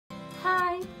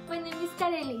Hi, my name is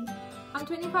Karely. I'm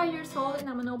 25 years old and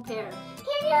I'm an au pair. Can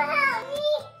you help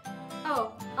me?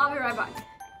 Oh, I'll be right back.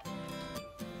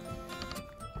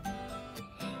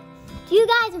 Do you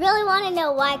guys really want to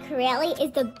know why Karely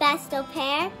is the best au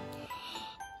pair?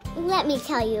 Let me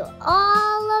tell you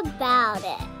all about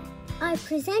it. I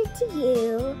present to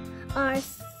you our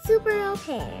super au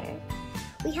pair.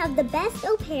 We have the best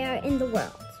au pair in the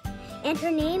world, and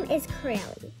her name is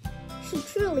Karely. She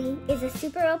truly is a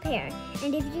super au pair,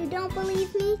 and if you don't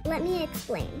believe me, let me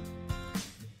explain.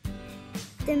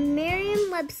 The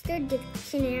Merriam-Webster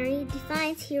dictionary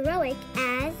defines heroic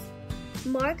as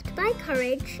marked by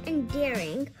courage and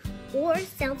daring or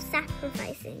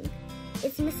self-sacrificing.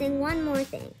 It's missing one more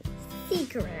thing. See,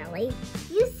 Karely.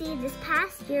 You see, this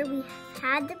past year we have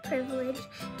had the privilege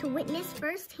to witness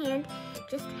firsthand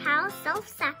just how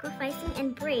self-sacrificing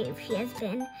and brave she has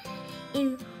been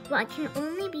in what can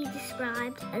only be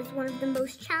described as one of the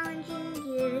most challenging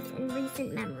years in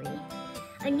recent memory.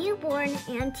 A newborn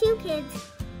and 2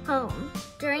 kids home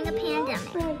during a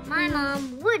pandemic. My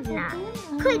mom could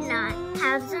not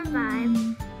have survived.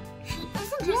 She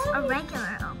isn't just a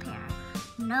regular au pair.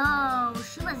 No,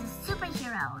 she was a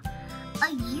superhero,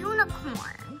 a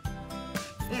unicorn.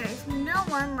 There is no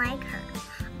one like her.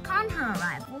 Upon her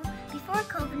arrival, before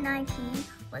COVID-19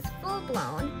 was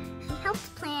full-blown, she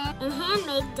helped plan and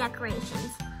hand-make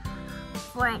decorations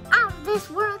for an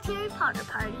out-of-this-world Harry Potter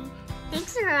party.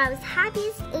 Thanks to her, I was the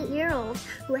happiest 8-year-old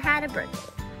who had a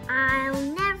birthday. I'll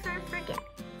never forget.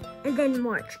 And then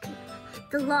March came.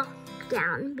 The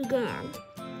lockdown began.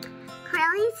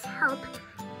 Karely's help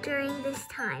during this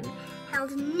time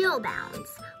held no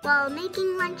bounds. While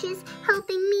making lunches,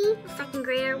 helping me, a 2nd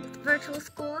grader with virtual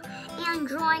school, and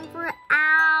drawing for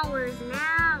hours and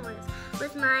hours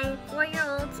with my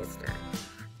 4-year-old sister.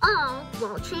 All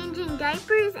while changing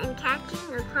diapers and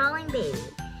catching a crawling baby.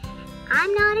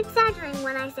 I'm not exaggerating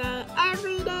when I say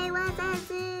every day was a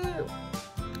zoo.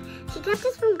 She kept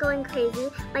us from going crazy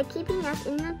by keeping us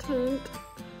entertained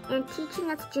and teaching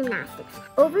us gymnastics.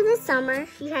 Over the summer,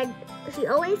 she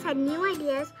always had new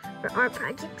ideas for art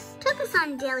projects, took us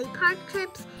on daily park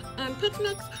trips and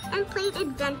picnics, and played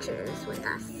adventures with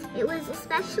us. It was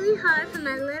especially hard for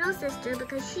my little sister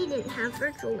because she didn't have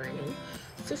virtual learning,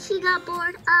 so she got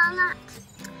bored a lot.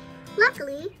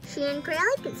 Luckily, she and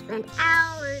Karely could spend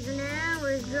hours and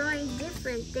hours drawing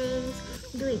different things,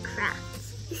 doing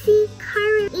crafts. You see,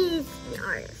 Karely is an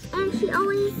artist, and she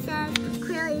always says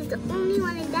Karely is the only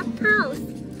one in that house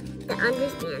that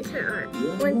understands her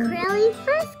art. When Karely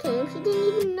first came, she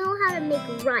didn't even know how to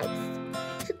make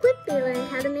rice. She quickly learned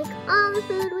how to make all the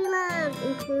food we love,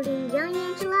 including yummy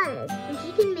enchiladas, and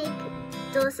she can make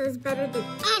dosas better than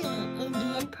any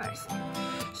Indian person.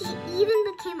 She even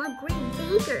became a great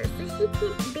baker, so she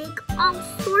could bake all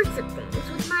sorts of things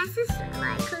with my sister,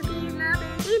 like cookies,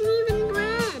 muffins, and even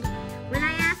bread. When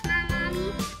I asked my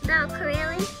mommy about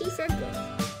Karely, she said this: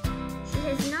 she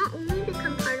has not only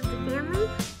become part of the family,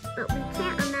 but we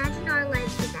can't imagine our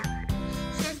lives without her.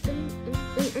 She has been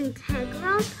an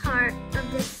integral part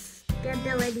of the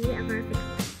stability of our family,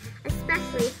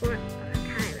 especially for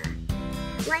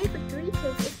Karely. Life with 3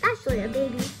 kids, especially a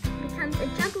baby, becomes a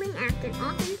juggling act, and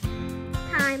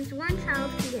oftentimes one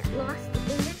child can get lost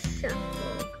in the shuffle.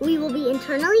 We will be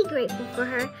eternally grateful for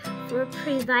her for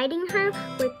providing her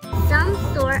with some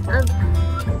sort of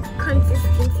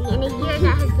consistency in a year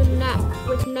that has been met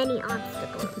with many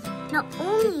obstacles. Not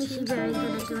only is she very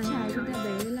good at doing her chores,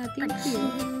 but she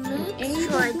makes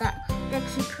sure that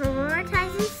she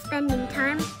prioritizes spending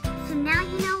time. So now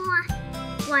you know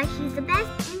why she's the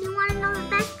best